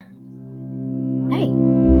Hey,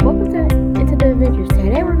 welcome to Into the Adventures.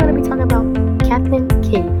 Today we're going to be talking about Captain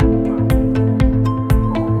Kidd.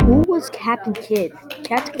 Who was Captain Kidd?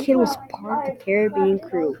 Captain Kidd was part of the Caribbean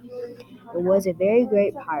crew and was a very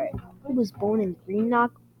great pirate. He was born in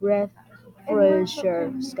Greenock,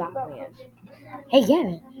 Redfordshire, Scotland. Hey,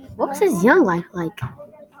 Gavin, what was his young life like? I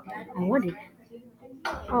wondered.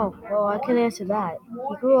 Oh, well, I can answer that.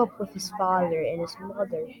 He grew up with his father and his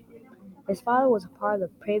mother. His father was a part of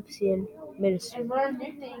the Presbyterian ministry.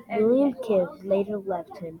 William Kidd later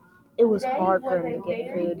left him. It was hard for him to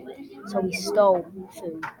get food, so he stole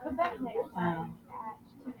food. Wow.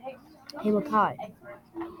 Hey, Makai,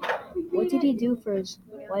 what did he do for his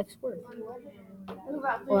life's work?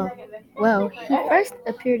 Well, he first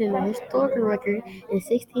appeared in the historical record in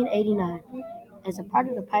 1689 as a part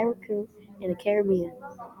of the pirate crew in the Caribbean.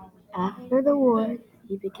 After the war,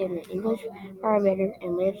 he became an English privateer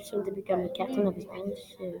and later soon to become the captain of his own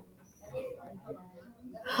ship.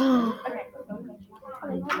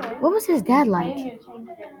 What was his dad like?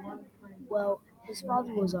 Well, his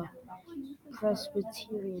father was a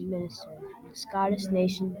Presbyterian minister in the Scottish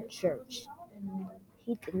Nation Church.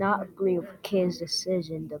 He did not agree with Kidd's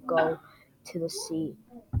decision to go to the sea.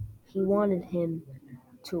 He wanted him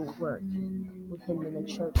to work with him in the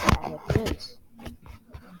church as a prince.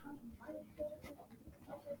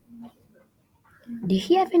 Did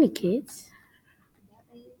he have any kids?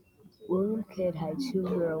 William Kidd had two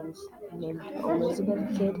girls named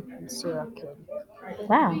Elizabeth Kidd and Sarah Kidd.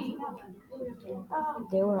 Wow.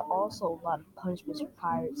 There were also a lot of punishments for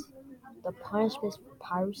pirates. The punishments for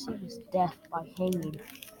piracy was death by hanging.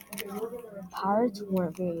 Pirates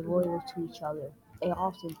weren't very loyal to each other. They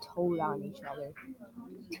often told on each other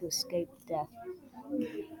to escape death.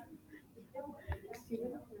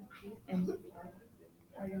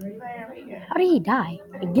 How did he die?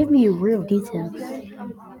 Give me real details.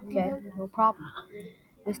 Okay, no problem.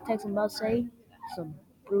 This text I'm about to say some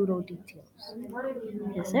brutal details.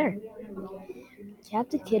 Yes, sir.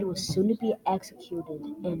 Captain Kidd was soon to be executed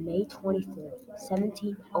on May 23rd,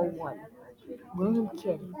 1701. William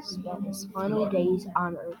Kidd spent his final days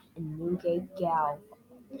on Earth in Newgate Gaol.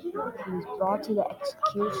 He was brought to the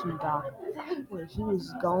execution dock where he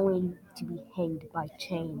was going to be hanged by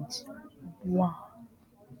chains. Wow.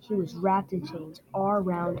 He was wrapped in chains all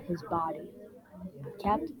around his body.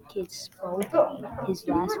 Captain Kidd spoke his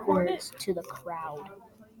last words to the crowd,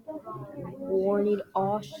 warning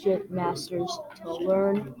all shipmasters to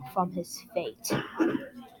learn from his fate.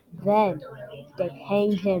 Then they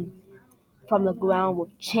hanged him from the ground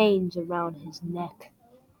with chains around his neck.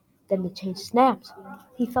 Then the chain snapped.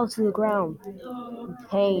 He fell to the ground in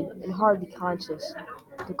pain and hardly conscious.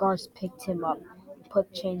 The guards picked him up and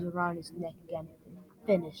put chains around his neck again and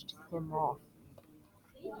finished him off.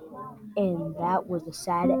 And that was the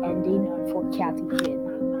sad ending for Captain Kidd.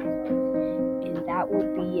 And that will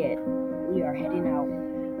be it. We are heading out.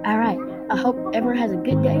 All right. I hope everyone has a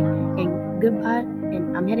good day and goodbye.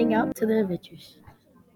 And I'm heading out to the adventures.